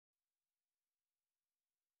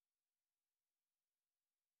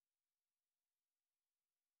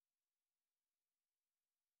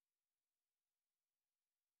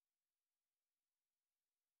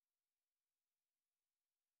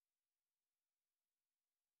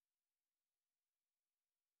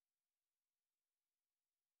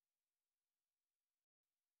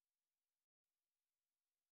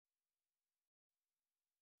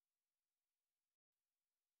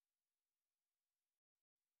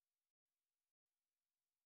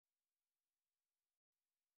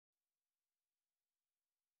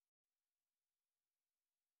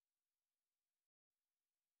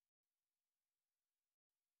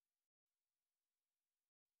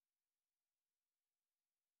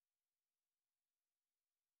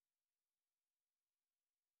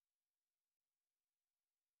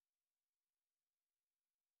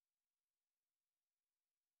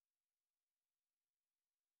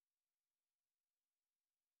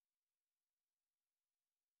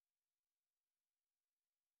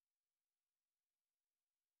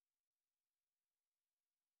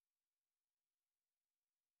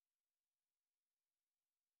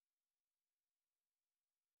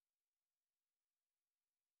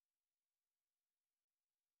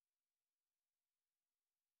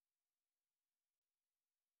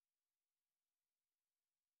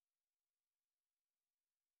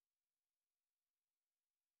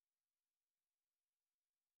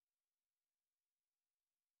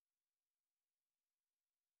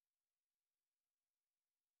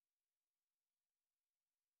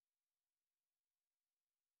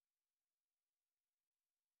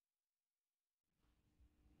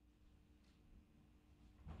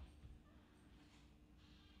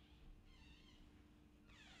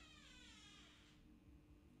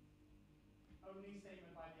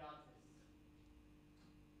statement by the artist.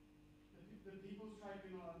 The People's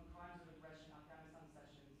Tribunal on Crimes of Aggression Afghanistan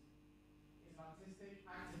Sessions is an artistic,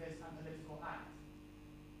 activist, and political act.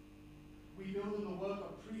 We build on the work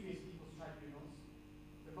of previous People's Tribunals,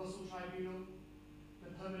 the Brussels Tribunal,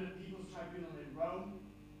 the Permanent People's Tribunal in Rome,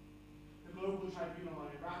 the Global Tribunal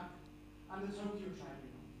on Iraq, and the Tokyo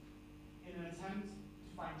Tribunal, in an attempt to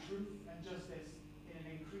find truth and justice in an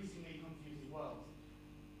increasingly confusing world.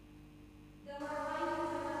 There are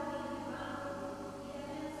writings about being around, the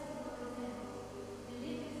evidence will present, the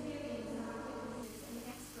lived experience of our witnesses and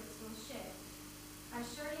experts will share, are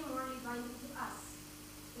surely morally binding to us,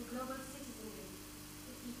 the global citizenry,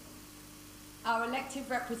 the people. Our elected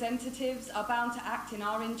representatives are bound to act in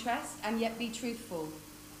our interest and yet be truthful,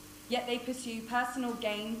 yet they pursue personal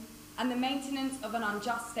gain and the maintenance of an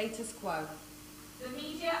unjust status quo. The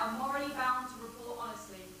media are morally bound to report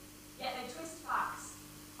honestly, yet they twist facts,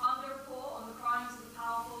 under-report on the crimes of the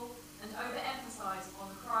powerful, and overemphasize on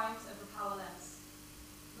the crimes of the powerless.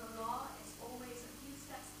 The law is always a few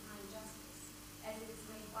steps behind justice, as it is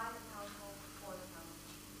made by the powerful for the powerful.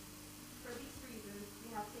 For these reasons, we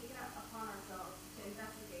have taken it upon ourselves to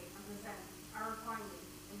investigate and present our findings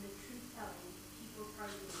in the truth-telling People's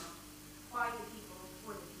Tribunal, by the people,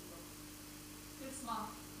 for the people. This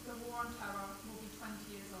month, the war on terror will be 20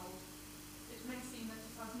 years old. It may seem that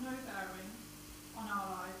it has no bearing on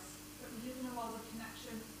our lives, but we live in a world of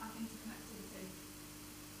connection and interconnectivity.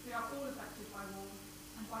 We are all affected by war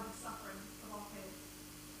and by the suffering of our peers.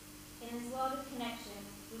 In this world of connection,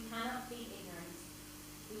 we cannot be ignorant.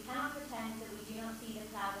 We cannot pretend that we do not see the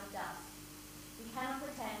cloud of dust. We cannot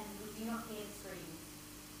pretend that we do not hear the screams.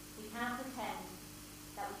 We cannot pretend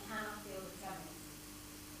that we cannot feel the tremors.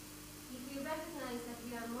 If we recognize that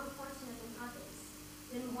we are more fortunate than others,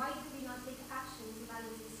 then why do we not take action to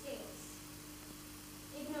balance the scales?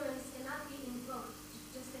 Ignorance cannot be invoked to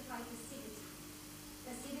justify passivity.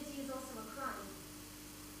 Passivity is also a crime,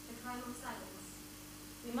 the crime of silence.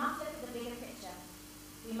 We must look at the bigger picture.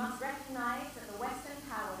 We must recognize that the Western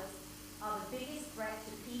powers are the biggest threat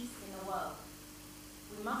to peace in the world.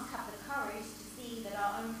 We must have the courage to see that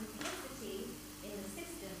our own complicity in the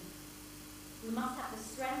system. We must have the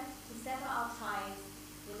strength to sever our ties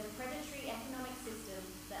with a predatory economic system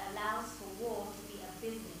that allows for war to be a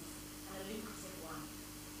business and a lucrative one.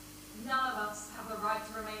 None of us have the right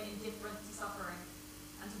to remain indifferent to suffering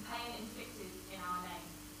and to pain inflicted in our name.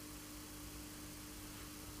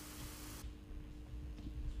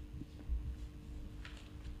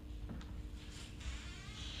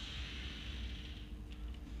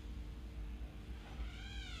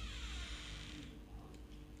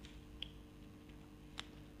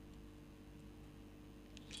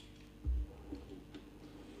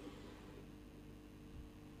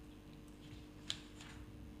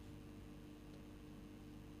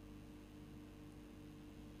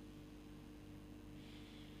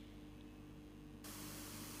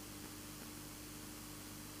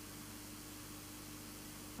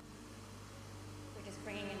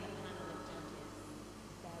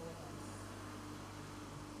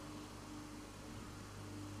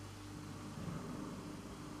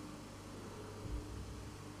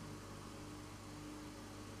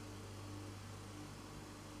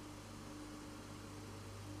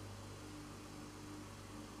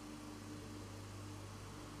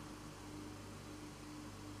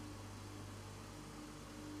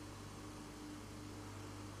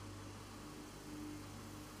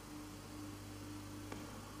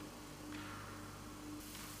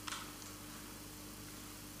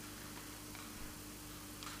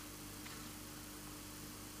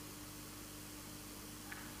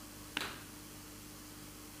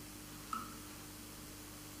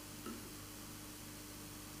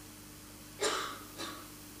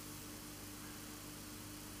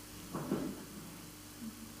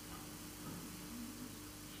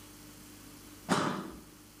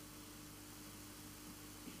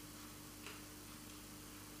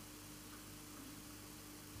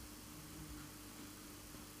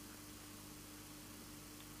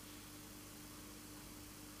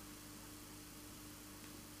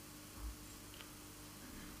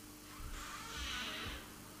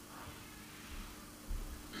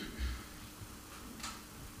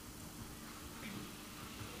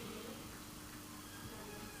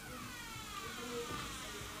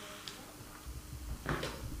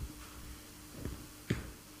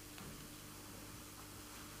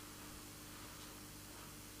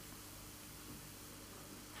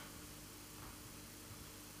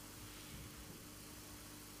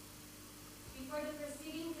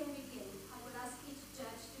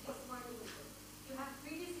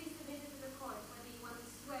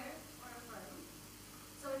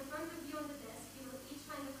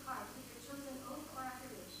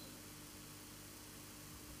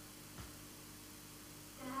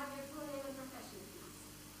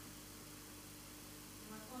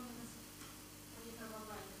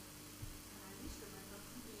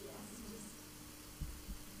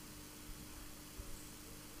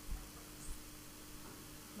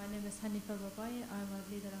 is Hanifa Babai. I'm a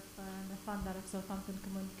leader of the founder of Southampton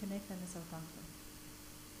Community Connect in Southampton.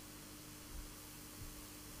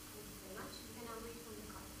 Thank you very much. You can now read from the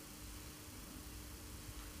card.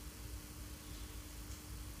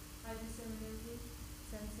 I do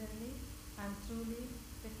sincerely and truly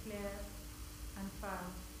declare and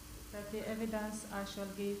affirm that the evidence I shall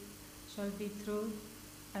give shall be true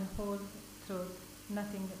and whole truth,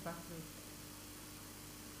 nothing but truth.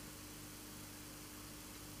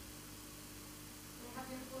 Can I have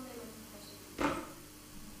your full name and profession, please?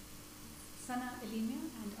 Sana Elimia,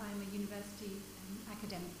 and I'm a university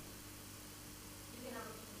academic. You can now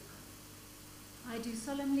read from the card. I do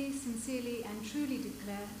solemnly, sincerely, and truly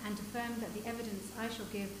declare and affirm that the evidence I shall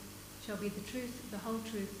give shall be the truth, the whole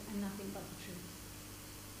truth, and nothing but the truth.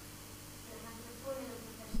 Can I have your full name and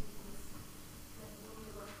profession, please? Let the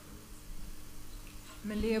woman work, please.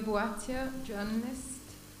 Malia Boatia, journalist.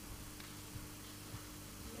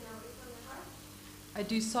 You can now read from the card. I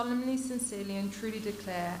do solemnly, sincerely, and truly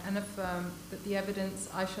declare and affirm that the evidence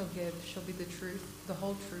I shall give shall be the truth, the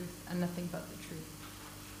whole truth, and nothing but the truth.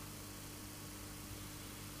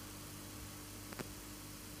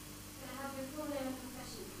 Can I have your full name and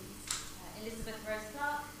profession, please? Elizabeth Rose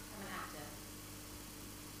Clark, I'm an actor.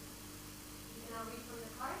 You can now read from the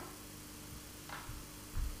card.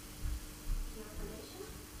 Your affirmation.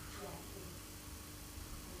 Yes, please.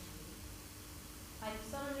 Thank you. I do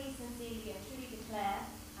solemnly, sincerely, and truly declare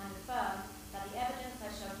and affirm that the evidence I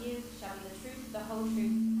shall give shall be the truth, the whole truth,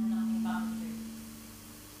 and nothing but the truth.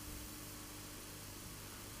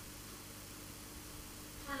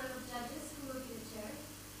 Panel of judges, who will be the chair?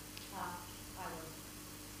 I will.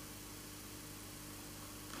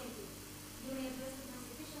 Thank you. You may address the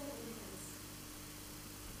prosecution and defense.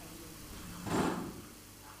 Thank you.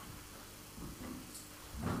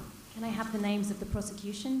 Can I have the names of the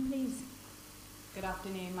prosecution, please? Good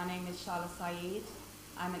afternoon, my name is Shala Saeed.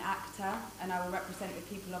 I'm an actor and I will represent the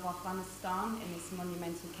people of Afghanistan in this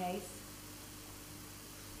monumental case.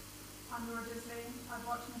 I'm Laura Disley. I've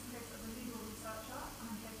worked in this case as a legal researcher and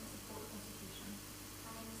I'm here to support the prosecution.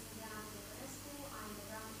 My name is Diana Aggresson. I'm the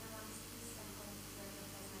rapporteur on this case. I'm going to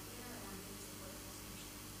represent my theater and I'm here to support the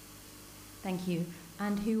prosecution. Thank you.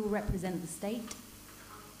 And who will represent the state?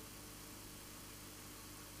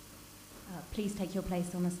 Please take your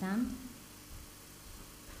place on the stand.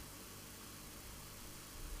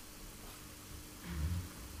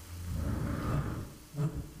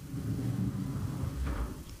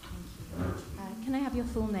 Can I have your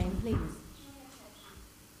full name, please? Could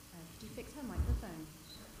you fix her microphone?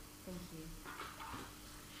 Thank you.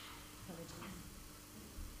 Apologies.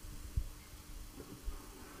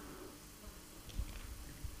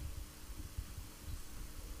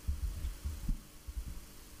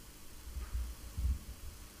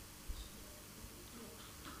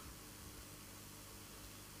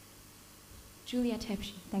 Julia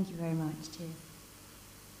Tepshi, thank you very much. Cheers.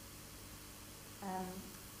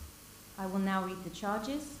 I will now read the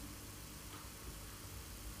charges.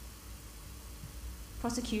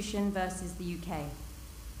 Prosecution versus the UK.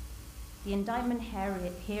 The indictment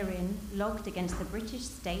herein logged against the British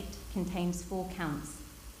state contains 4 counts.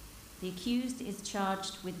 The accused is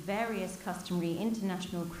charged with various customary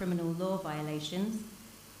international criminal law violations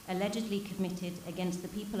allegedly committed against the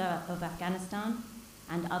people of Afghanistan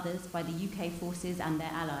and others by the UK forces and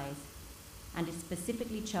their allies, and is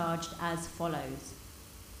specifically charged as follows.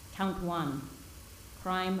 Count 1,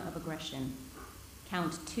 crime of aggression.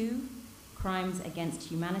 Count 2, crimes against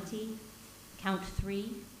humanity. Count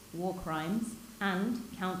 3, war crimes. And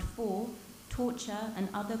Count 4, torture and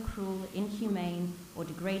other cruel, inhumane, or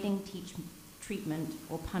degrading treatment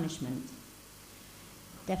or punishment.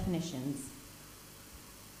 Definitions.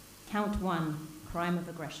 Count 1, crime of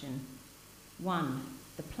aggression. 1.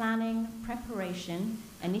 The planning, preparation,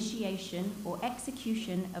 initiation, or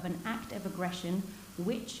execution of an act of aggression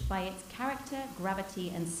which, by its character, gravity,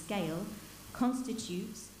 and scale,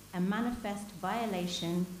 constitutes a manifest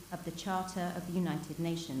violation of the Charter of the United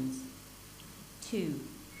Nations. 2.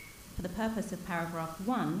 For the purpose of paragraph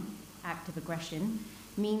 1, act of aggression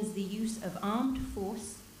means the use of armed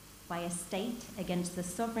force by a state against the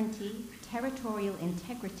sovereignty, territorial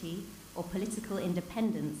integrity, or political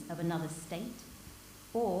independence of another state,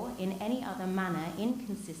 or in any other manner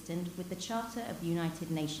inconsistent with the Charter of the United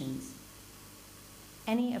Nations.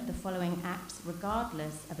 Any of the following acts,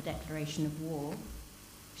 regardless of a declaration of war,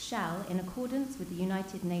 shall, in accordance with the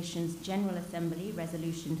United Nations General Assembly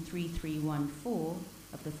Resolution 3314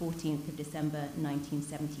 of the 14th of December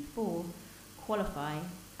 1974, qualify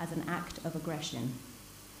as an act of aggression.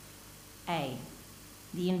 A.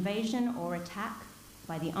 The invasion or attack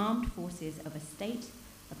by the armed forces of a state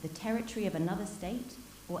of the territory of another state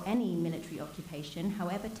or any military occupation,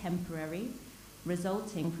 however temporary,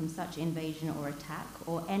 resulting from such invasion or attack,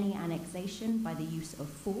 or any annexation by the use of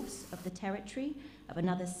force of the territory of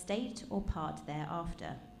another state or part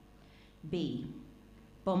thereafter. B.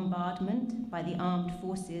 Bombardment by the armed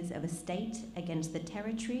forces of a state against the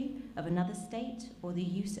territory of another state, or the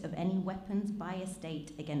use of any weapons by a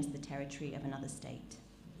state against the territory of another state.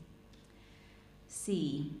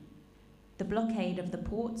 C. The blockade of the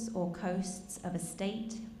ports or coasts of a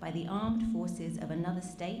state by the armed forces of another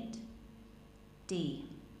state. D.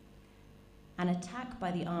 An attack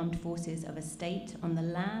by the armed forces of a state on the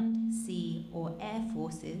land, sea, or air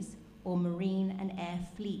forces, or marine and air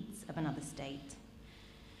fleets of another state.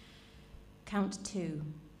 Count 2.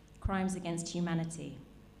 Crimes against humanity.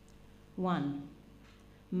 1.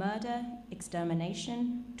 Murder,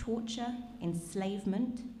 extermination, torture,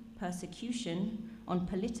 enslavement, persecution on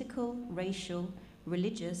political, racial,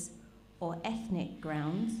 religious, or ethnic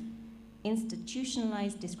grounds,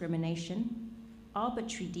 institutionalized discrimination,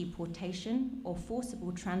 arbitrary deportation or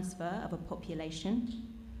forcible transfer of a population,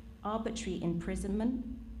 arbitrary imprisonment,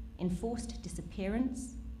 enforced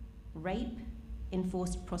disappearance, rape,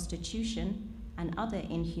 enforced prostitution, and other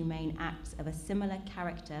inhumane acts of a similar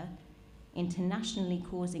character, internationally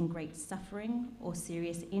causing great suffering or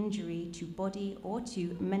serious injury to body or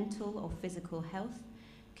to mental or physical health,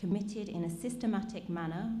 committed in a systematic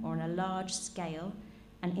manner or on a large scale,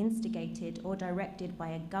 and instigated or directed by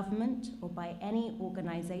a government or by any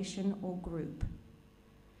organization or group.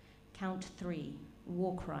 Count 3.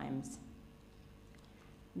 War crimes.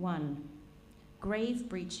 1. Grave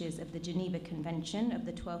breaches of the Geneva Convention of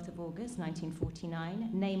the 12th of August 1949,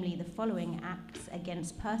 namely the following acts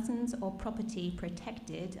against persons or property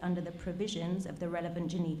protected under the provisions of the relevant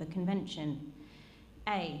Geneva Convention.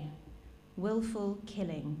 A. Willful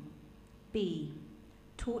killing. B.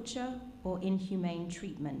 Torture or inhumane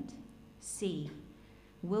treatment. C.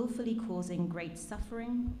 Willfully causing great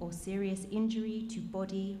suffering or serious injury to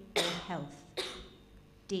body or health.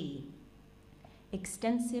 D.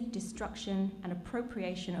 Extensive destruction and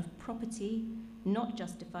appropriation of property not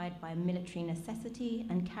justified by military necessity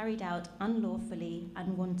and carried out unlawfully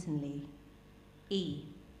and wantonly. E.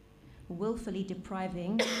 Willfully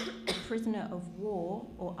depriving a prisoner of war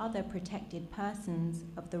or other protected persons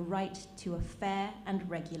of the right to a fair and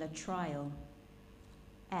regular trial.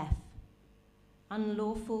 F.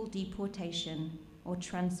 Unlawful deportation or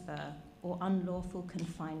transfer or unlawful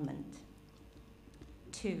confinement.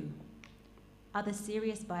 2. Other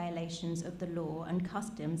serious violations of the law and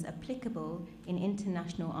customs applicable in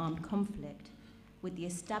international armed conflict with the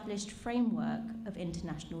established framework of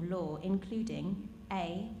international law, including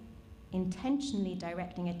A. Intentionally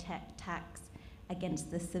directing attacks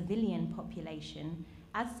against the civilian population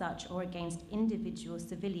as such or against individual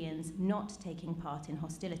civilians not taking part in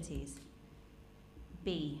hostilities.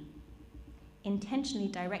 B. Intentionally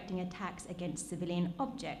directing attacks against civilian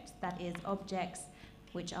objects, that is, objects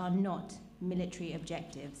which are not military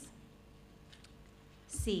objectives.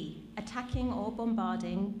 C. Attacking or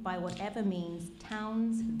bombarding by whatever means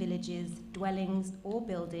towns, villages, dwellings, or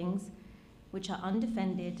buildings which are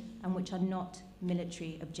undefended and which are not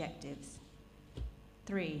military objectives.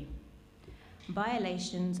 3.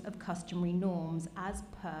 Violations of customary norms as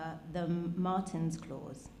per the Martens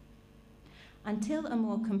Clause. Until a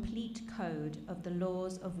more complete code of the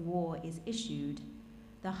laws of war is issued,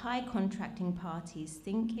 the high contracting parties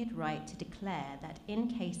think it right to declare that in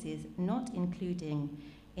cases not including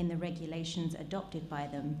in the regulations adopted by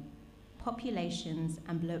them, populations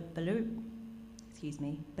and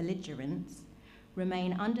belligerents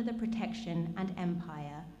remain under the protection and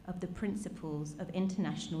empire of the principles of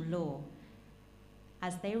international law,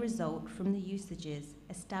 as they result from the usages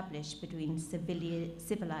established between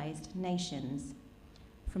civilized nations,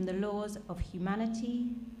 from the laws of humanity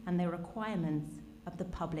and the requirements of the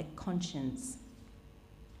public conscience.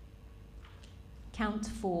 Count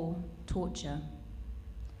 4. Torture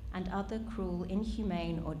and other cruel,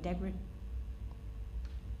 inhumane, or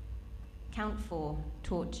Count 4.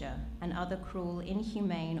 Torture and other cruel,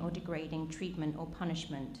 inhumane, or degrading treatment or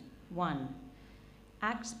punishment. 1.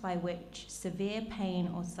 Acts by which severe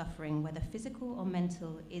pain or suffering, whether physical or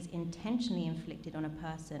mental, is intentionally inflicted on a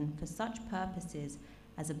person for such purposes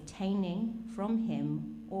as obtaining from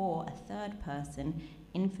him or a third person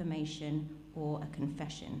information or a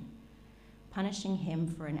confession, punishing him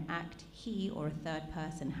for an act he or a third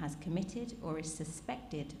person has committed or is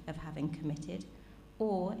suspected of having committed,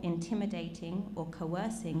 or intimidating or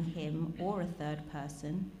coercing him or a third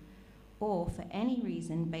person, or for any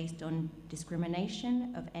reason based on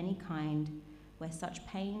discrimination of any kind, where such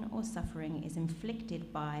pain or suffering is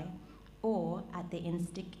inflicted by or at the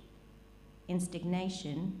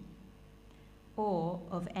instigation or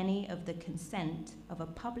of any of the consent of a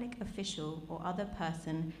public official or other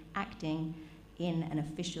person acting in an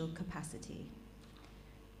official capacity.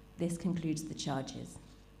 This concludes the charges.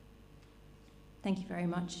 Thank you very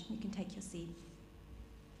much. You can take your seat.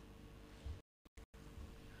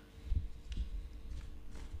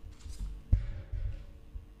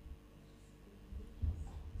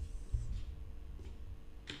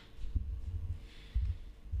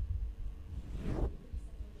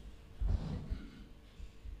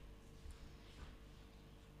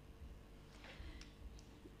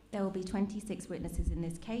 There will be 26 witnesses in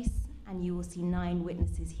this case, and you will see 9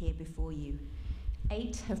 witnesses here before you.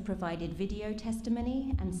 8 have provided video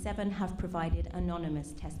testimony, and 7 have provided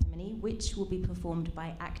anonymous testimony, which will be performed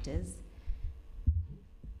by actors.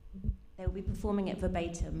 They will be performing it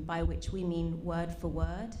verbatim, by which we mean word for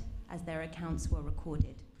word, as their accounts were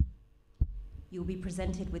recorded. You will be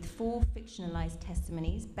presented with 4 fictionalized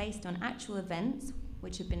testimonies based on actual events,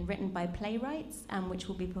 which have been written by playwrights and which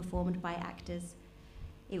will be performed by actors.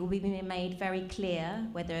 It will be made very clear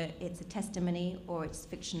whether it's a testimony or it's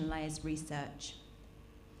fictionalized research.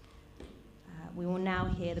 We will now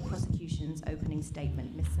hear the prosecution's opening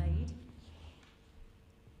statement. Ms. Saeed.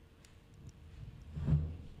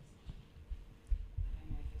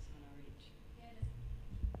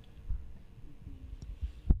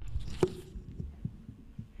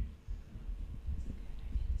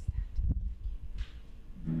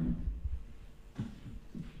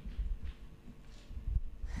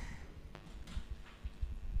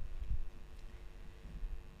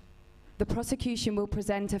 The prosecution will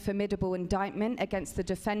present a formidable indictment against the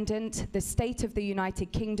defendant, the State of the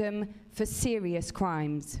United Kingdom, for serious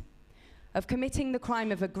crimes of committing the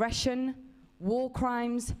crime of aggression, war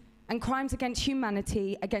crimes, and crimes against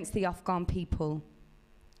humanity against the Afghan people.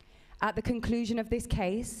 At the conclusion of this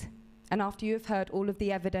case, and after you have heard all of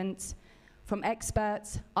the evidence from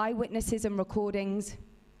experts, eyewitnesses, and recordings,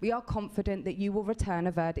 we are confident that you will return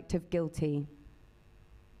a verdict of guilty.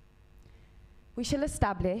 We shall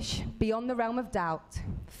establish, beyond the realm of doubt,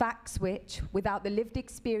 facts which, without the lived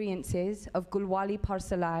experiences of Gulwali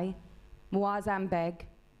Parsalai, Muazzam Beg,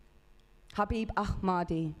 Habib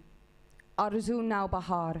Ahmadi, Arzu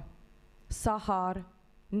Naubahar, Sahar,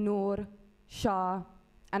 Noor, Shah,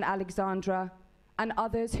 and Alexandra, and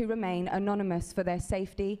others who remain anonymous for their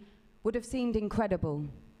safety, would have seemed incredible.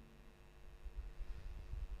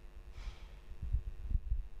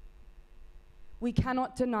 We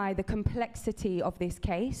cannot deny the complexity of this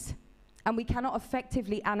case, and we cannot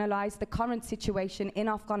effectively analyze the current situation in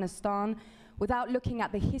Afghanistan without looking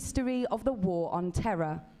at the history of the war on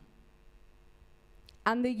terror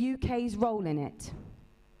and the UK's role in it.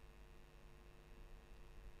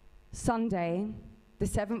 Sunday, the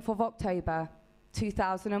 7th of October,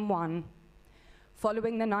 2001,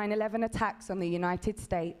 following the 9/11 attacks on the United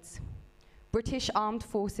States, British armed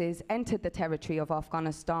forces entered the territory of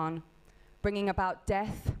Afghanistan, bringing about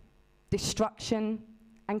death, destruction,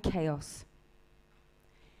 and chaos.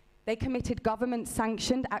 They committed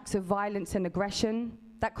government-sanctioned acts of violence and aggression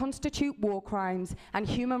that constitute war crimes and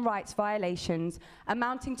human rights violations,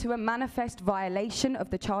 amounting to a manifest violation of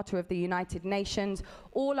the Charter of the United Nations,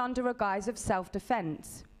 all under a guise of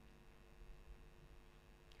self-defense.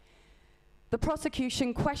 The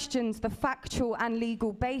prosecution questions the factual and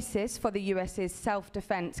legal basis for the US's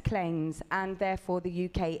self-defense claims, and therefore the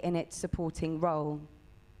UK in its supporting role.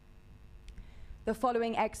 The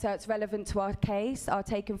following excerpts relevant to our case are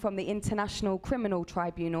taken from the International Criminal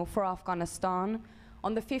Tribunal for Afghanistan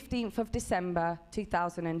on the 15th of December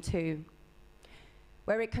 2002,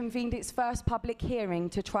 where it convened its first public hearing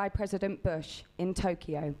to try President Bush in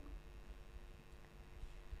Tokyo.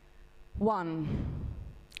 1.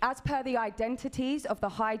 As per the identities of the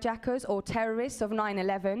hijackers or terrorists of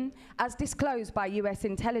 9/11, as disclosed by US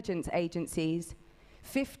intelligence agencies,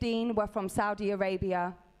 15 were from Saudi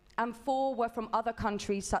Arabia and 4 were from other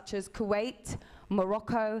countries such as Kuwait,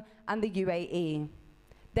 Morocco, and the UAE,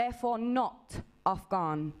 therefore not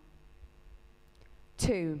Afghan.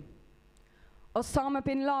 2. Osama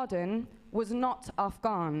bin Laden was not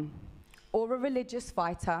Afghan or a religious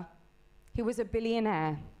fighter. He was a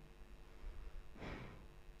billionaire.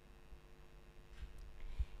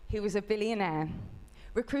 He was a billionaire,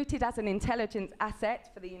 recruited as an intelligence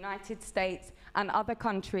asset for the United States and other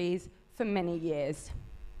countries for many years.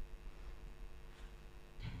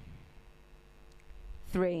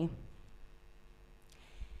 3.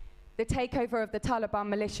 the takeover of the Taliban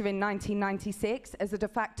militia in 1996 as a de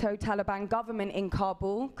facto Taliban government in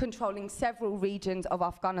Kabul, controlling several regions of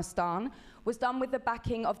Afghanistan, was done with the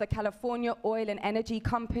backing of the California Oil and Energy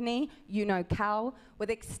Company, CAL, with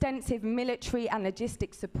extensive military and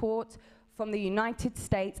logistic support from the United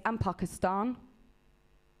States and Pakistan.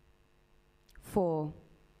 4.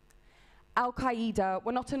 Al-Qaeda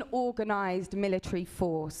were not an organized military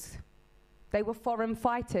force. They were foreign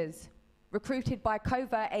fighters, recruited by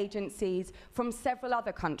covert agencies from several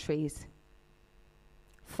other countries.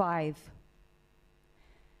 5.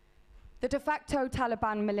 The de facto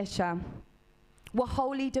Taliban militia were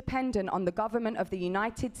wholly dependent on the government of the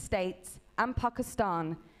United States and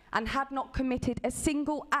Pakistan and had not committed a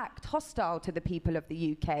single act hostile to the people of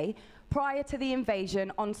the UK prior to the invasion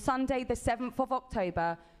on Sunday, the 7th of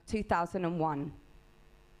October, 2001.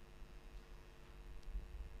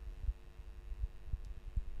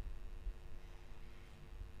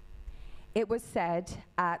 It was said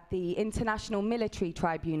at the International Military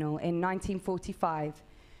Tribunal in 1945,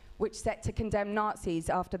 which set to condemn Nazis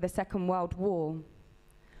after the Second World War.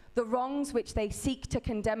 The wrongs which they seek to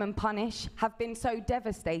condemn and punish have been so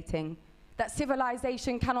devastating that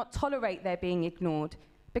civilization cannot tolerate their being ignored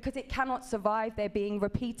because it cannot survive their being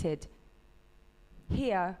repeated.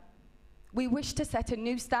 Here, we wish to set a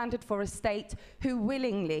new standard for a state who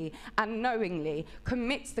willingly and knowingly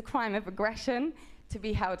commits the crime of aggression to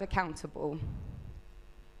be held accountable.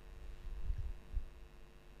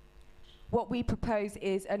 What we propose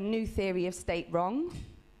is a new theory of state wrong.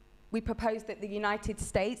 We propose that the United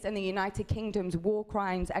States and the United Kingdom's war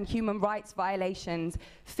crimes and human rights violations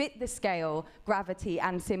fit the scale, gravity,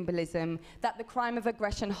 and symbolism that the crime of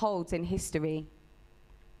aggression holds in history.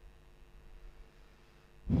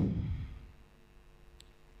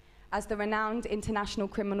 As the renowned international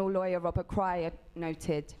criminal lawyer Robert Cryer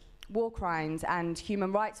noted, war crimes and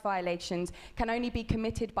human rights violations can only be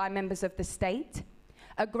committed by members of the state.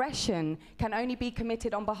 Aggression can only be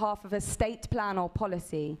committed on behalf of a state plan or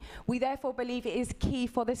policy. We therefore believe it is key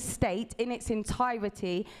for the state in its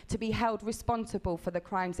entirety to be held responsible for the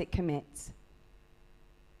crimes it commits.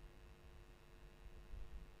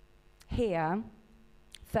 Here,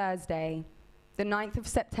 Thursday, the 9th of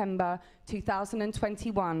September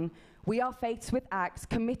 2021, we are faced with acts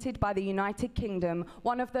committed by the United Kingdom,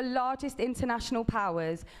 one of the largest international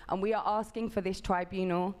powers, and we are asking for this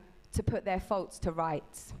tribunal to put their faults to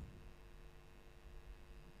rights.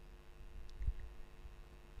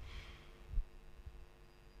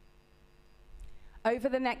 Over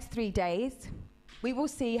the next 3 days, we will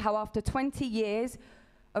see how after 20 years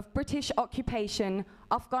of British occupation,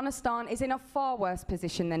 Afghanistan is in a far worse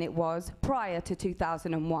position than it was prior to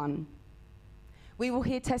 2001. We will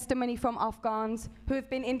hear testimony from Afghans who have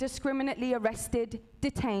been indiscriminately arrested,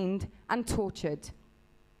 detained, and tortured.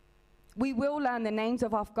 We will learn the names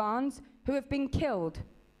of Afghans who have been killed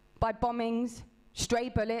by bombings, stray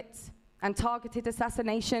bullets, and targeted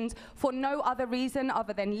assassinations for no other reason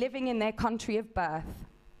other than living in their country of birth.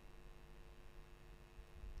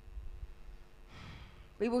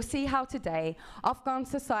 We will see how today Afghan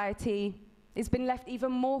society has been left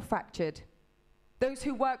even more fractured. Those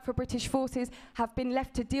who work for British forces have been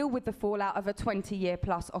left to deal with the fallout of a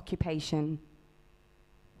 20-year-plus occupation.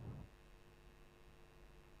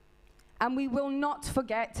 And we will not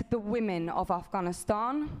forget the women of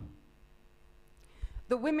Afghanistan.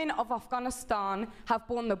 The women of Afghanistan have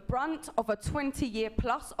borne the brunt of a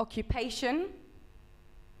 20-year-plus occupation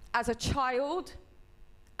as a child,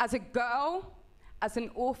 as a girl, as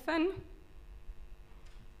an orphan,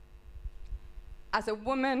 as a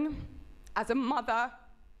woman, as a mother,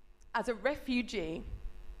 as a refugee.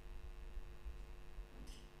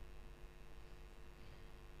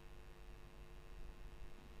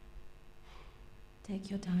 Take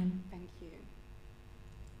your time. Thank you.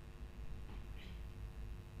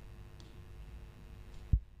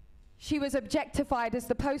 She was objectified as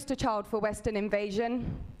the poster child for Western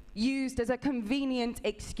invasion, used as a convenient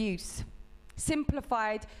excuse,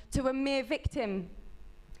 simplified to a mere victim.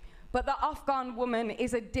 But the Afghan woman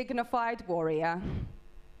is a dignified warrior.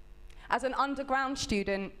 As an underground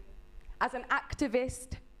student, as an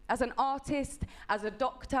activist, as an artist, as a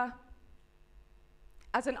doctor,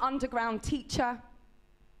 as an underground teacher,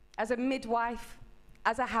 as a midwife,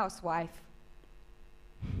 as a housewife.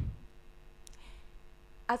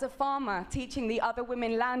 As a farmer, teaching the other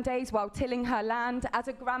women land days while tilling her land, as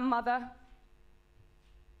a grandmother.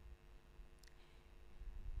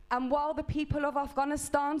 And while the people of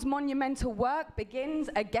Afghanistan's monumental work begins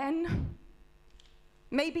again,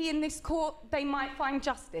 maybe in this court they might find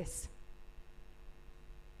justice.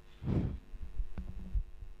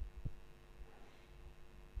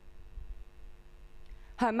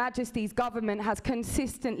 Her Majesty's government has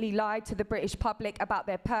consistently lied to the British public about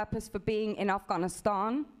their purpose for being in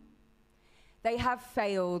Afghanistan. They have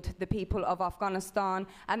failed the people of Afghanistan,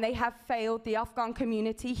 and they have failed the Afghan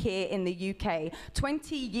community here in the UK.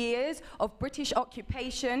 20 years of British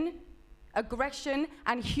occupation, aggression,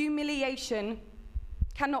 and humiliation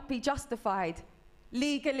cannot be justified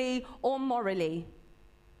legally or morally.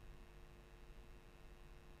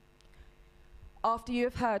 After you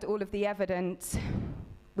have heard all of the evidence,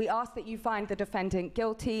 we ask that you find the defendant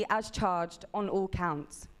guilty as charged on all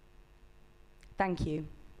counts. Thank you.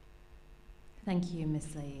 Thank you, Ms.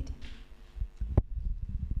 Slade.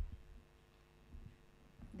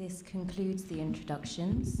 This concludes the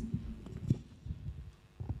introductions.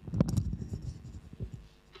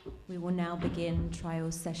 We will now begin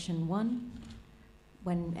trial session 1,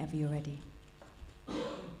 whenever you're ready.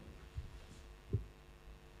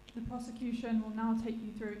 The prosecution will now take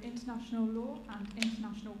you through international law and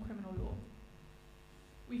international criminal law.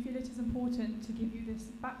 We feel it is important to give you this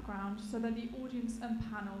background so that the audience and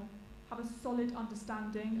panel have a solid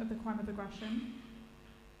understanding of the crime of aggression.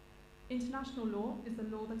 International law is the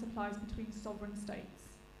law that applies between sovereign states.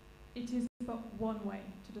 It is but one way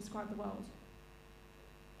to describe the world.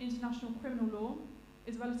 International criminal law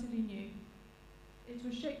is relatively new. It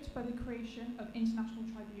was shaped by the creation of international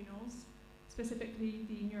tribunals, specifically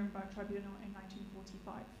the Nuremberg Tribunal in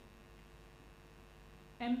 1945.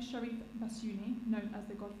 M. Sharif Basuni, known as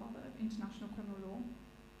the godfather of international criminal law,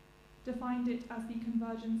 defined it as the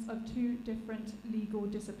convergence of two different legal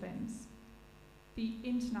disciplines: the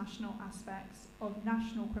international aspects of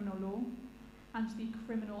national criminal law and the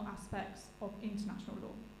criminal aspects of international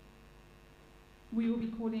law. We will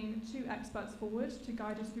be calling two experts forward to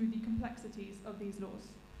guide us through the complexities of these laws.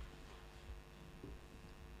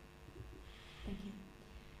 Thank you.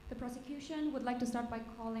 The prosecution would like to start by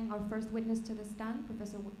calling our first witness to the stand,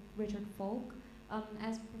 Professor Richard Falk.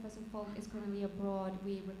 As Professor Falk is currently abroad,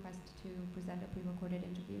 we request to present a pre-recorded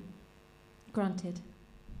interview. Granted.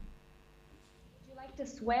 Would you like to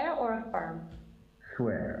swear or affirm?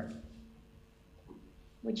 Swear.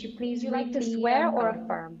 Would you please like to swear or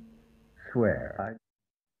affirm? Swear.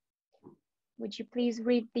 Would you please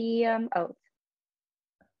read the oath?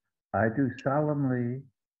 I do solemnly,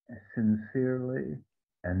 sincerely,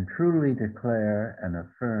 and truly declare and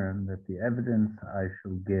affirm that the evidence I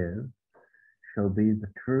shall give shall be the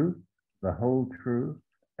truth, the whole truth,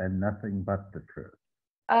 and nothing but the truth.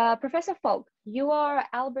 Professor Falk, you are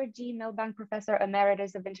Albert G. Milbank Professor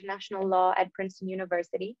Emeritus of International Law at Princeton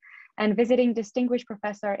University and visiting Distinguished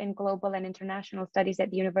Professor in Global and International Studies at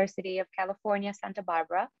the University of California, Santa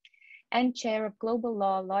Barbara, and Chair of Global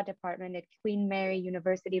Law Department at Queen Mary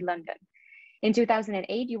University, London. In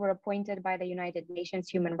 2008, you were appointed by the United Nations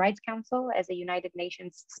Human Rights Council as a United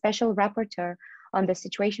Nations Special Rapporteur on the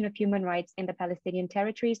situation of human rights in the Palestinian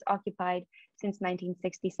territories occupied since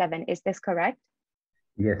 1967. Is this correct?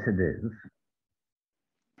 Yes, it is.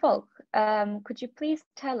 Falk, could you please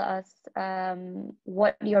tell us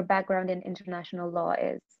what your background in international law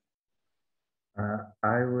is?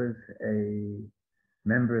 I was a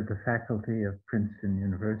member of the faculty of Princeton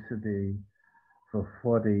University for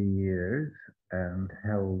 40 years and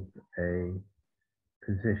held a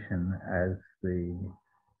position as the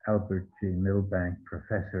Albert G. Milbank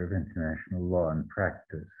Professor of International Law and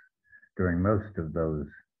Practice during most of those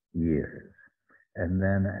years. And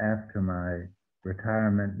then after my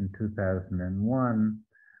retirement in 2001,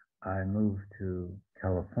 I moved to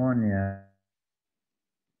California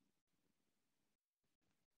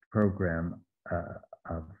program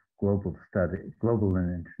of global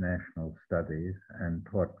and international studies, and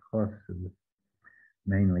taught courses,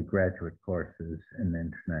 mainly graduate courses in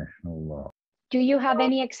international law. Do you have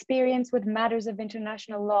any experience with matters of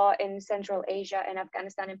international law in Central Asia and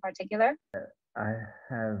Afghanistan in particular? I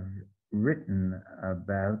have written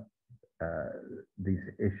about these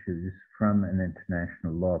issues from an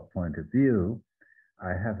international law point of view.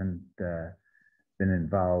 I haven't been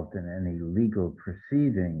involved in any legal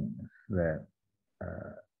proceedings that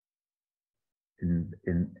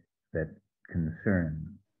that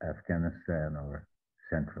concern Afghanistan or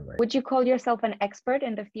Central Asia. Would you call yourself an expert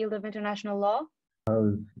in the field of international law? I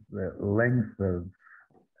suppose the length of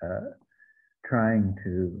trying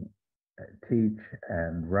to teach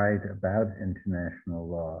and write about international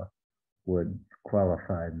law would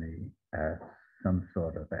qualify me as some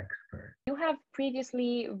sort of expert. You have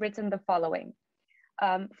previously written the following.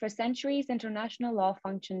 For centuries, international law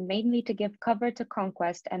functioned mainly to give cover to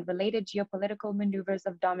conquest and related geopolitical maneuvers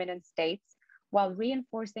of dominant states, while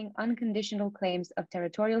reinforcing unconditional claims of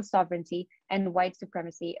territorial sovereignty and white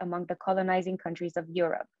supremacy among the colonizing countries of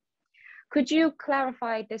Europe. Could you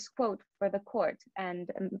clarify this quote for the court and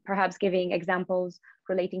perhaps giving examples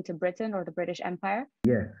relating to Britain or the British Empire?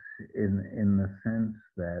 Yes, in the sense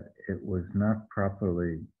that it was not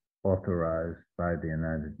properly authorized by the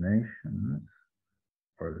United Nations,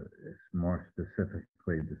 or more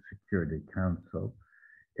specifically the Security Council.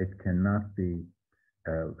 It cannot be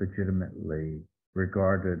legitimately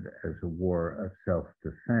regarded as a war of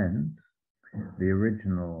self-defense. The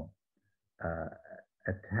original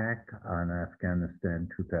attack on Afghanistan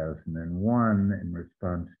 2001 in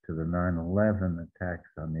response to the 9/11 attacks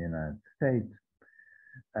on the United States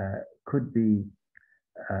could be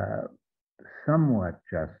somewhat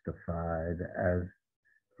justified as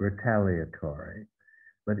retaliatory,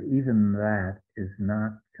 but even that is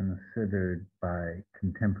not considered by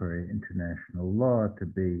contemporary international law to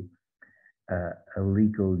be a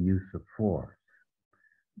legal use of force.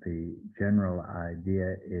 The general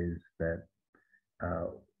idea is that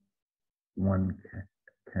one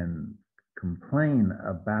can complain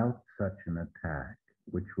about such an attack,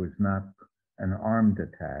 which was not an armed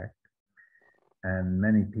attack, and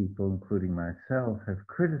many people, including myself, have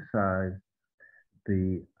criticized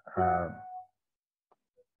the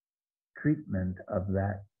treatment of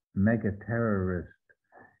that mega-terrorist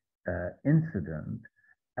incident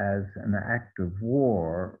as an act of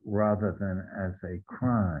war rather than as a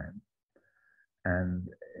crime. And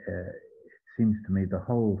it seems to me the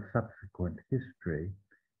whole subsequent history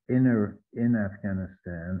in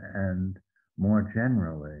Afghanistan and more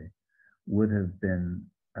generally would have been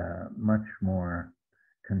much more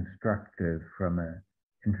constructive from an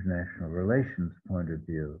international relations point of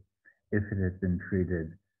view if it had been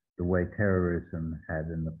treated the way terrorism had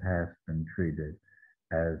in the past been treated,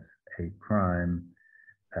 as a crime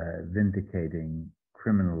vindicating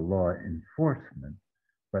criminal law enforcement,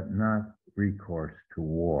 but not recourse to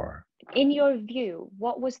war. In your view,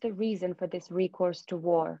 what was the reason for this recourse to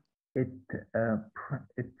war? It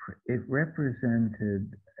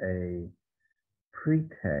represented a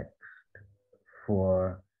pretext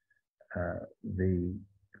for the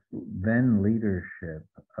then leadership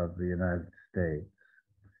of the United States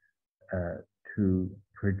to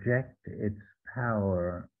project its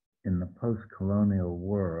power in the post-colonial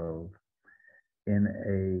world in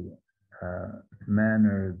a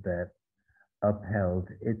manner that upheld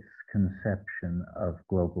its conception of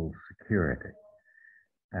global security.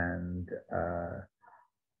 And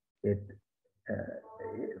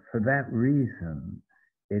for that reason,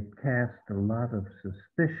 it cast a lot of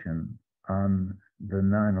suspicion on the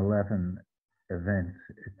 9/11 events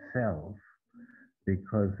itself,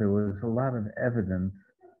 because there was a lot of evidence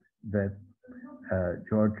that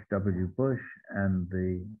George W. Bush and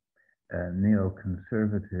the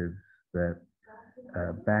neoconservatives that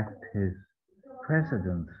backed his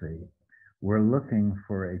presidency were looking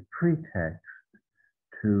for a pretext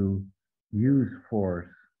to use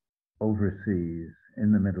force overseas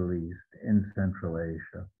in the Middle East, in Central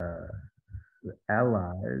Asia,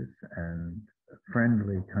 allies and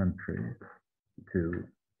friendly countries to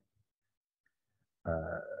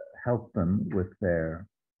help them with their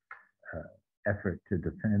effort to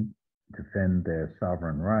defend their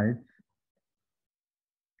sovereign rights.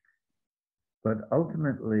 But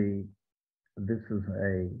ultimately, this is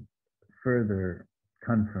a further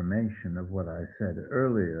confirmation of what I said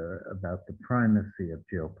earlier about the primacy of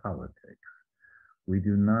geopolitics. We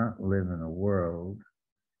do not live in a world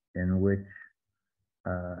in which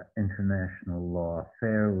international law,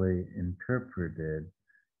 fairly interpreted,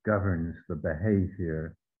 governs the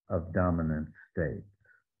behavior of dominant states.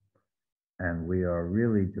 And we are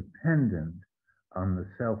really dependent on the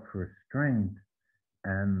self-restraint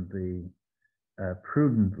and the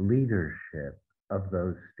prudent leadership of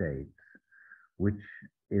those states, which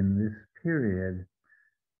in this period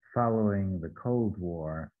following the Cold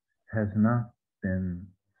War has not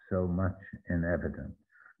been so much in evidence.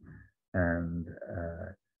 And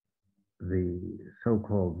the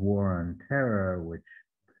so-called war on terror, which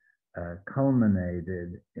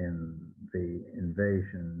culminated in the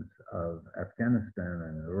invasions of Afghanistan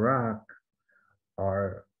and Iraq,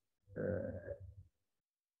 are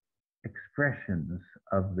expressions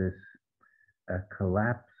of this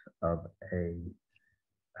collapse of a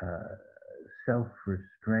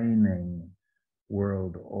self-restraining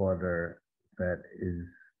world order that is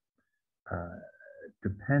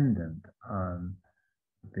dependent on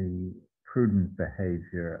the prudent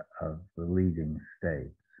behavior of the leading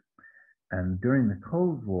states. And during the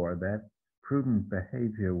Cold War, that prudent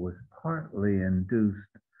behavior was partly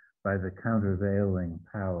induced by the countervailing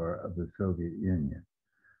power of the Soviet Union.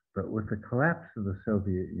 But with the collapse of the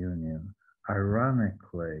Soviet Union,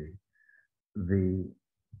 ironically, the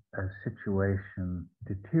situation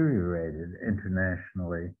deteriorated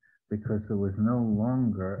internationally because there was no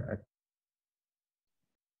longer a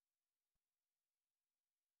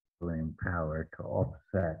power to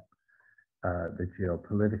offset the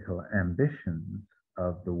geopolitical ambitions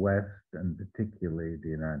of the West and particularly the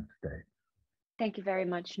United States. Thank you very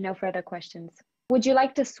much. No further questions. Would you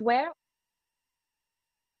like to swear?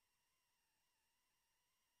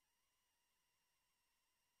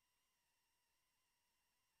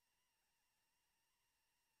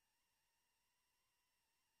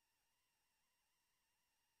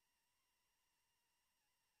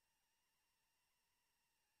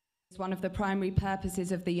 It's one of the primary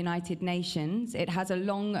purposes of the United Nations. It has a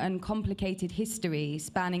long and complicated history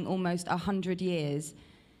spanning almost 100 years.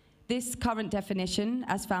 This current definition,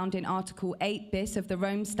 as found in Article 8 bis of the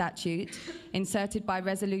Rome Statute, inserted by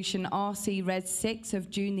Resolution RC Res 6 of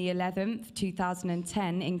June the 11th,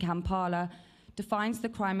 2010 in Kampala, defines the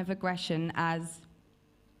crime of aggression as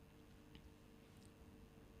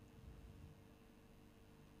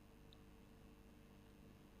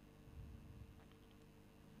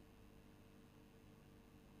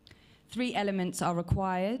three elements are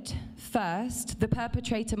required. First, the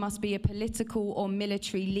perpetrator must be a political or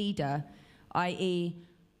military leader, i.e.,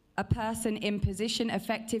 a person in position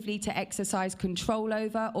effectively to exercise control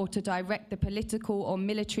over or to direct the political or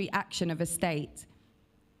military action of a state.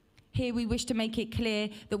 Here we wish to make it clear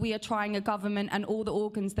that we are trying a government and all the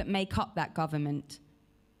organs that make up that government.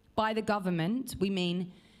 By the government, we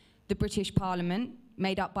mean the British Parliament,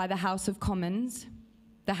 made up by the House of Commons,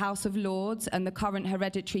 the House of Lords, and the current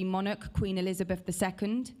hereditary monarch, Queen Elizabeth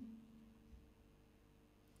II.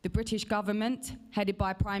 The British government, headed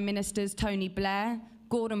by Prime Ministers Tony Blair,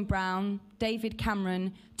 Gordon Brown, David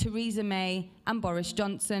Cameron, Theresa May, and Boris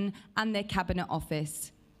Johnson, and their Cabinet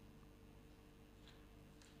Office,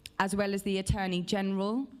 as well as the Attorney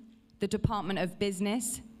General, the Department of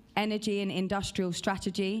Business, Energy and Industrial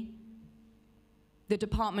Strategy, the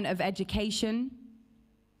Department of Education,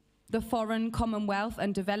 the Foreign, Commonwealth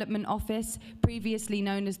and Development Office, previously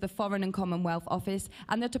known as the Foreign and Commonwealth Office,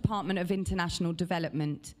 and the Department of International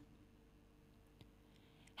Development.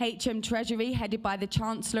 HM Treasury, headed by the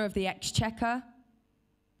Chancellor of the Exchequer,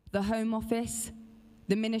 the Home Office,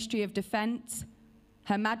 the Ministry of Defence,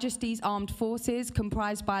 Her Majesty's Armed Forces,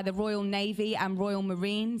 comprised by the Royal Navy and Royal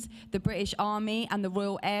Marines, the British Army and the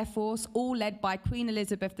Royal Air Force, all led by Queen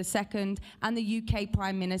Elizabeth II and the UK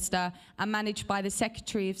Prime Minister, and managed by the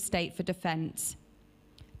Secretary of State for Defence.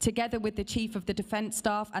 Together with the Chief of the Defence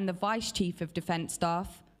Staff and the Vice Chief of Defence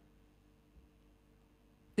Staff,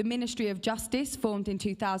 the Ministry of Justice, formed in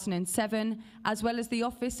 2007, as well as the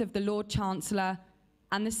Office of the Lord Chancellor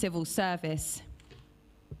and the Civil Service.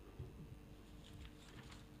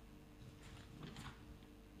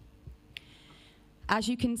 As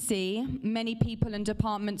you can see, many people and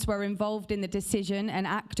departments were involved in the decision and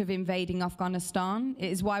act of invading Afghanistan. It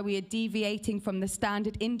is why we are deviating from the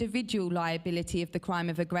standard individual liability of the crime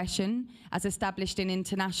of aggression as established in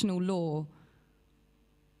international law.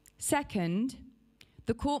 Second,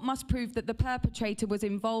 the court must prove that the perpetrator was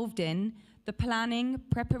involved in the planning,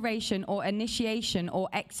 preparation, or initiation or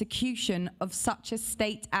execution of such a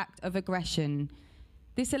state act of aggression.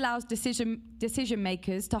 This allows decision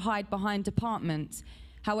makers to hide behind departments.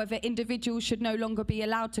 However, individuals should no longer be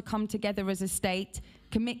allowed to come together as a state,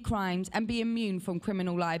 commit crimes, and be immune from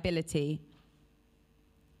criminal liability.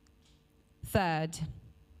 Third,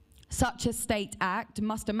 such a state act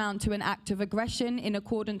must amount to an act of aggression in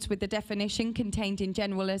accordance with the definition contained in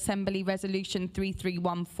General Assembly Resolution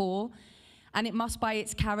 3314, and it must by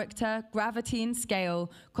its character, gravity, and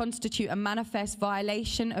scale constitute a manifest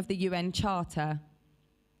violation of the UN Charter.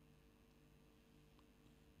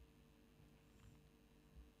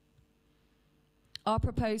 Our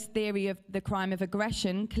proposed theory of the crime of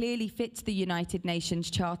aggression clearly fits the United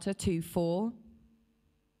Nations Charter 2.4.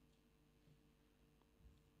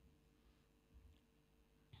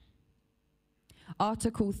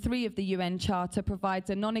 Article 3 of the UN Charter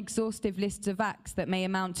provides a non-exhaustive list of acts that may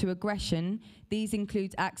amount to aggression. These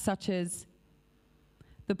include acts such as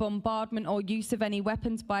the bombardment or use of any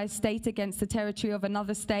weapons by a state against the territory of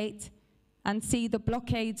another state, and C, the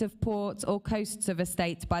blockades of ports or coasts of a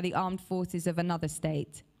state by the armed forces of another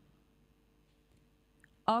state.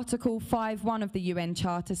 Article 5.1 of the UN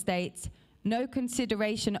Charter states, no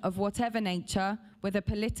consideration of whatever nature, whether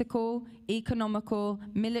political, economical,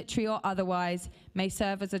 military or otherwise, may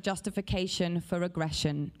serve as a justification for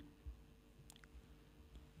aggression.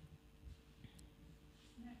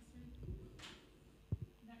 Next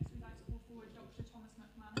we'd like to call forward Dr. Thomas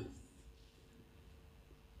McMacManus.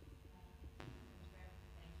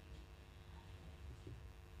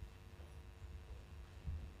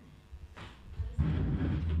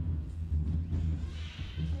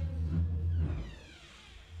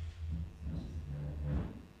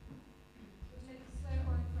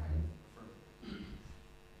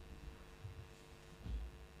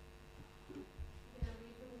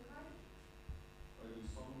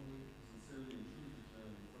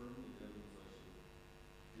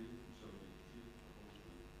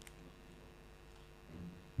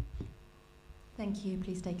 Thank you.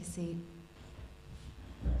 Please take a seat.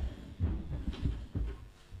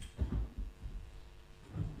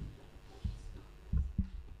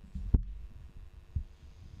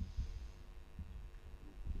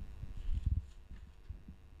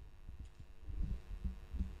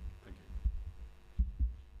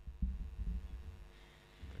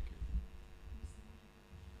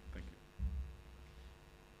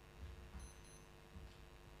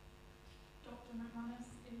 Dr. McManus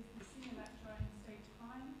is the Senior Lecturer in State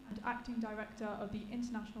Crime and Acting Director of the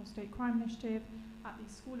International State Crime Initiative at the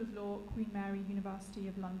School of Law, Queen Mary, University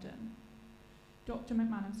of London. Dr.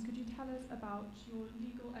 McManus, could you tell us about your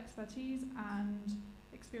legal expertise and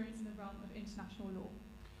experience in the realm of international law?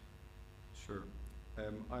 Sure.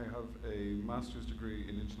 I have a master's degree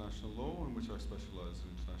in international law, in which I specialise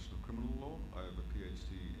in international criminal law. I have a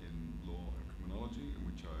PhD in law and criminology, in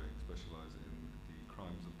which I specialise in the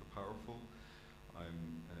crimes of the powerful.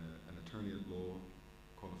 I'm an attorney at law,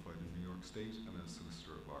 qualified in New York State, and a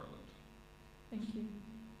solicitor of Ireland. Thank you.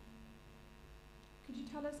 Could you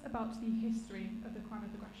tell us about the history of the crime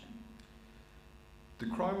of aggression? The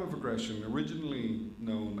crime of aggression, originally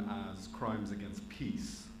known as crimes against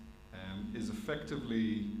peace, is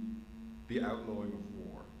effectively the outlawing of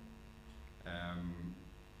war.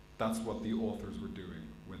 That's what the authors were doing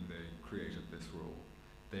when they created this rule.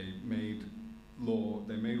 They made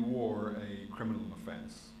war a criminal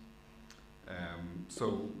offence.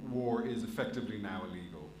 So war is effectively now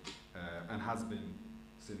illegal and has been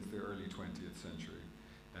since the early 20th century.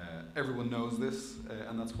 Everyone knows this,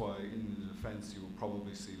 and that's why in the defence you will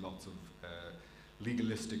probably see lots of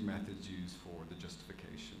legalistic methods used for the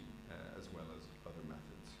justification, as well as other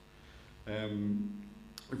methods.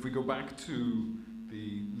 If we go back to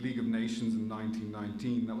the League of Nations in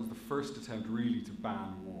 1919, that was the first attempt really to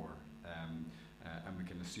ban war, and we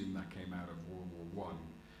can assume that came out of World War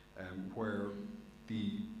I, where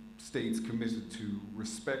the states committed to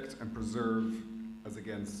respect and preserve, as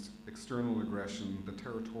against external aggression, the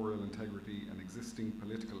territorial integrity and existing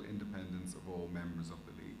political independence of all members of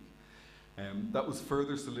the League. That was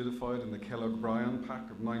further solidified in the Kellogg-Briand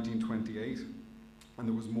Pact of 1928, and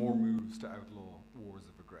there was more moves to outlaw wars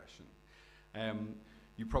of aggression.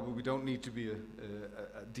 You probably don't need to be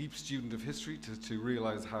a deep student of history to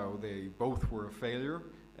realize how they both were a failure,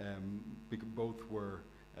 because both were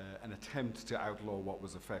an attempt to outlaw what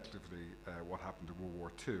was effectively what happened in World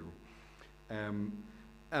War II.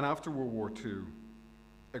 And after World War II,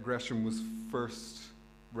 aggression was first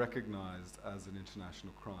recognized as an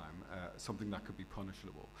international crime, something that could be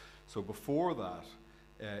punishable. So before that,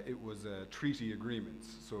 it was treaty agreements.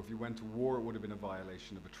 So if you went to war, it would have been a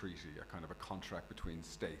violation of a treaty, a kind of a contract between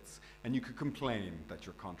states. And you could complain that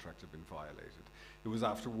your contract had been violated. It was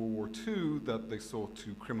after World War II that they sought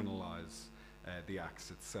to criminalize the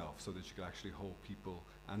acts itself, so that you could actually hold people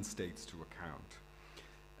and states to account.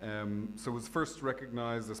 So it was first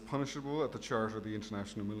recognized as punishable at the Charter of the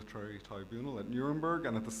International Military Tribunal at Nuremberg,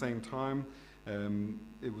 and at the same time,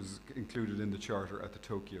 it was included in the Charter at the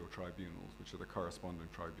Tokyo Tribunals, which are the corresponding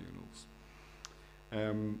tribunals.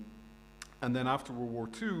 And then after World War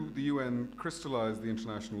II, the UN crystallized the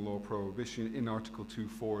international law prohibition in Article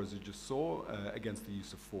 2.4, as you just saw, against the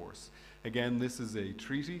use of force. Again, this is a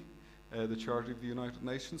treaty, the Charter of the United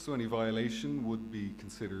Nations, so any violation would be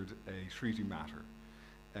considered a treaty matter.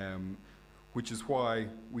 Which is why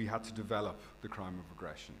we had to develop the crime of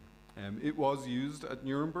aggression. It was used at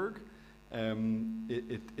Nuremberg.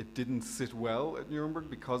 It didn't sit well at Nuremberg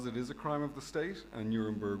because it is a crime of the state, and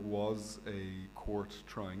Nuremberg was a court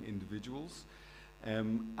trying individuals.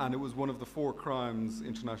 And it was one of the 4 crimes,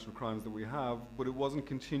 international crimes, that we have, but it wasn't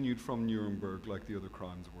continued from Nuremberg like the other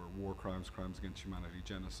crimes were: war crimes, crimes against humanity,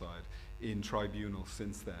 genocide, in tribunal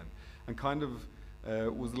since then. And kind of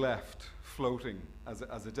was left floating as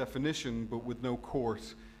a definition, but with no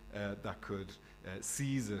court that could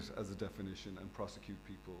seize it as a definition and prosecute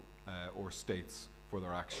people or states for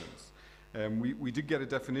their actions. We did get a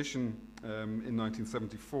definition in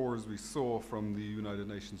 1974, as we saw, from the United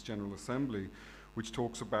Nations General Assembly, which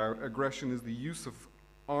talks about aggression is the use of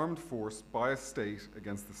armed force by a state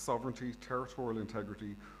against the sovereignty, territorial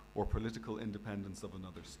integrity, or political independence of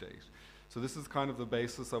another state. So this is kind of the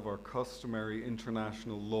basis of our customary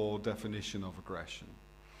international law definition of aggression.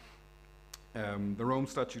 The Rome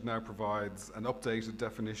Statute now provides an updated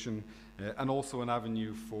definition and also an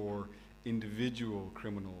avenue for individual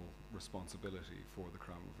criminal responsibility for the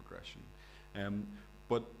crime of aggression.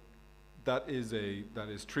 But that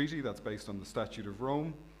is treaty, that's based on the Statute of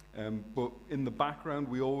Rome. But in the background,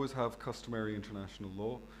 we always have customary international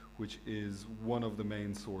law, which is one of the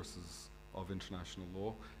main sources of international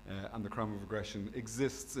law, and the crime of aggression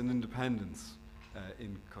exists in independence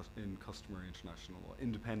in customary international law,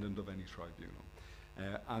 independent of any tribunal.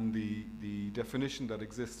 And the definition that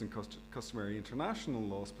exists in customary international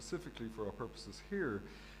law, specifically for our purposes here,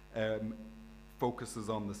 focuses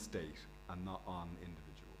on the state and not on individuals.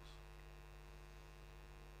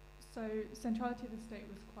 So centrality of the state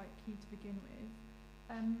was quite key to begin with.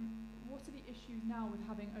 What are the issues now with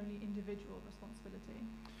having only individual responsibility?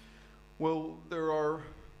 Well, there are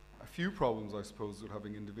a few problems, I suppose, with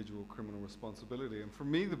having individual criminal responsibility. And for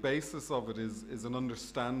me, the basis of it is an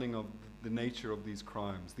understanding of the nature of these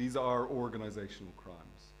crimes. These are organizational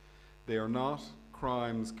crimes. They are not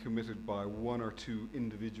crimes committed by one or two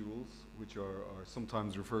individuals, which are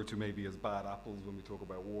sometimes referred to maybe as bad apples when we talk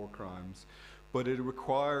about war crimes. But it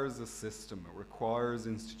requires a system, it requires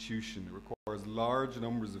institution, it requires large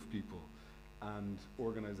numbers of people and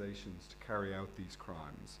organizations to carry out these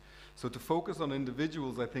crimes. So to focus on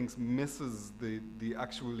individuals, I think, misses the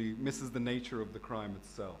nature of the crime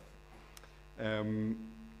itself.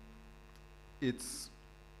 It's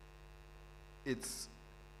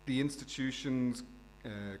the institutions,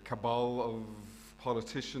 cabal of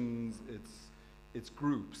politicians, it's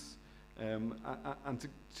groups. And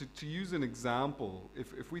to use an example,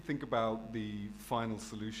 if we think about the final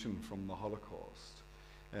solution from the Holocaust,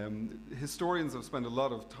 historians have spent a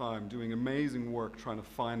lot of time doing amazing work trying to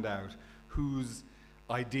find out whose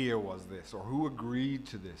idea was this, or who agreed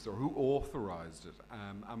to this, or who authorized it.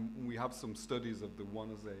 And we have some studies of the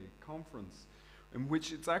Wannsee Conference in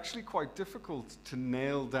which it's actually quite difficult to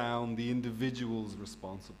nail down the individuals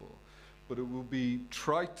responsible. But it will be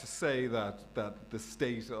trite to say that the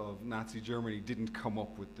state of Nazi Germany didn't come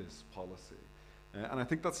up with this policy. And I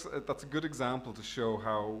think that's a good example to show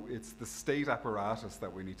how it's the state apparatus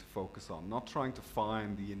that we need to focus on, not trying to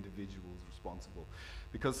find the individuals responsible.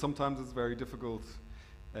 Because sometimes it's very difficult.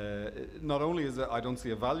 Not only is it, I don't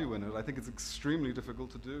see a value in it, I think it's extremely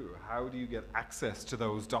difficult to do. How do you get access to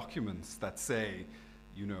those documents that say,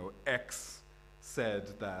 you know, X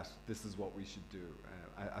said that this is what we should do?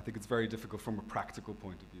 I think it's very difficult from a practical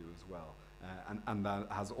point of view as well. And that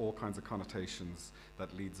has all kinds of connotations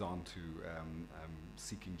that leads on to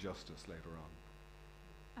seeking justice later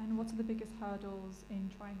on. And what are the biggest hurdles in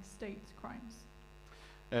trying state crimes?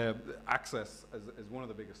 Access is one of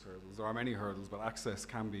the biggest hurdles. There are many hurdles, but access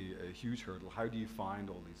can be a huge hurdle. How do you find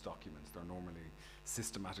all these documents? They're normally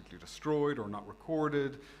systematically destroyed or not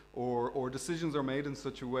recorded, or decisions are made in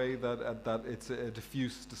such a way that it's a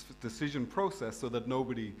diffuse decision process so that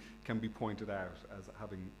nobody can be pointed out as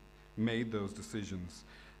having made those decisions.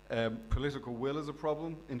 Political will is a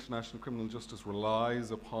problem. International criminal justice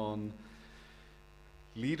relies upon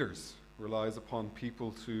leaders, relies upon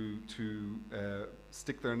people to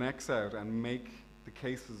stick their necks out and make the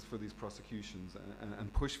cases for these prosecutions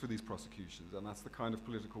and push for these prosecutions. And that's the kind of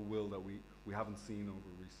political will that we haven't seen over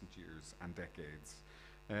recent years and decades.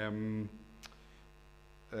 And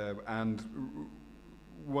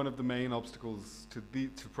one of the main obstacles to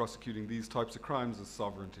prosecuting these types of crimes is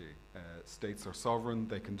sovereignty. States are sovereign,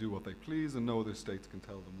 they can do what they please, and no other states can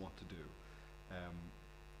tell them what to do.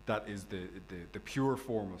 That is the pure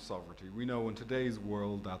form of sovereignty. We know in today's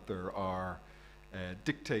world that there are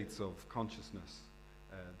dictates of consciousness.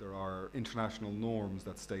 There are international norms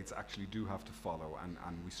that states actually do have to follow,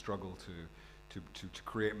 and we struggle to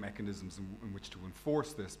create mechanisms in which to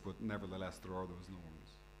enforce this, but nevertheless there are those norms.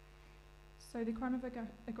 So the crime of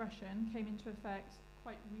aggression came into effect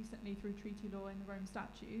quite recently through treaty law in the Rome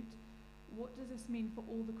Statute. What does this mean for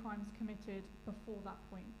all the crimes committed before that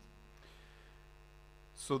point?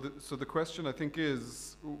 So the question, I think,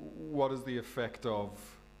 is what is the effect of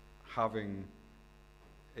having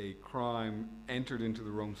a crime entered into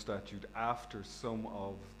the Rome Statute after some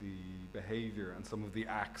of the behavior and some of the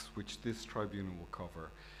acts which this tribunal will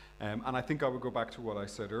cover? And I think I would go back to what I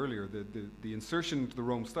said earlier. The insertion into the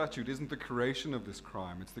Rome Statute isn't the creation of this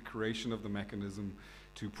crime, it's the creation of the mechanism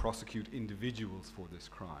to prosecute individuals for this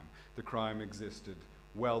crime. The crime existed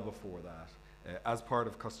well before that. As part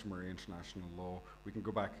of customary international law, we can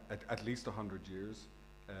go back at least 100 years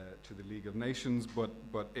to the League of Nations,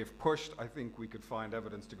 but if pushed, I think we could find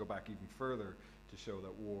evidence to go back even further to show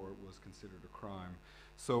that war was considered a crime.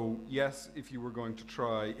 So yes, if you were going to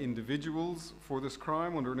try individuals for this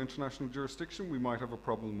crime under an international jurisdiction, we might have a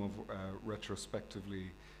problem of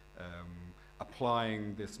retrospectively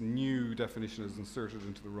applying this new definition as inserted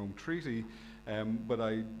into the Rome Treaty, but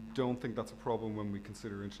I don't think that's a problem when we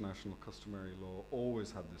consider international customary law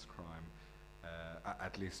always had this crime,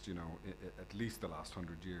 at least, you know, at least the last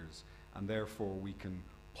 100 years, and therefore we can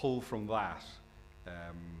pull from that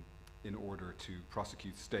in order to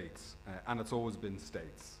prosecute states, and it's always been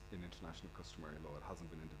states in international customary law, it hasn't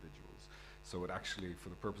been individuals. So it actually, for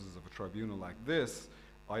the purposes of a tribunal like this,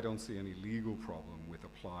 I don't see any legal problem with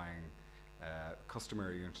applying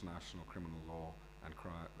customary international criminal law and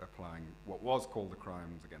applying what was called the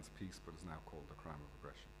crimes against peace, but is now called the crime of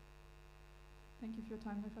aggression. Thank you for your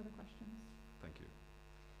time. No further questions. Thank you.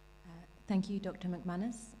 Thank you, Dr.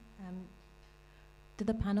 McManus. Do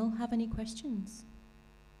the panel have any questions?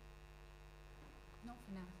 Not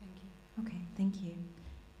for now, thank you. Okay, thank you.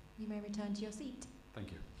 You may return to your seat.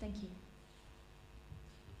 Thank you. Thank you.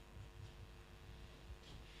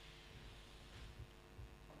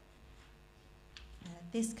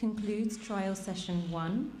 This concludes trial session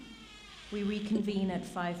 1. We reconvene at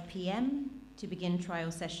 5 p.m. to begin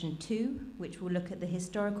trial session 2, which will look at the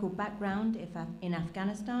historical background in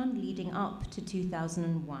Afghanistan leading up to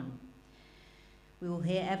 2001. We will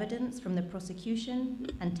hear evidence from the prosecution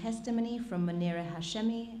and testimony from Munira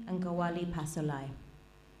Hashemi and Gawali Pasolai.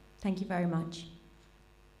 Thank you very much.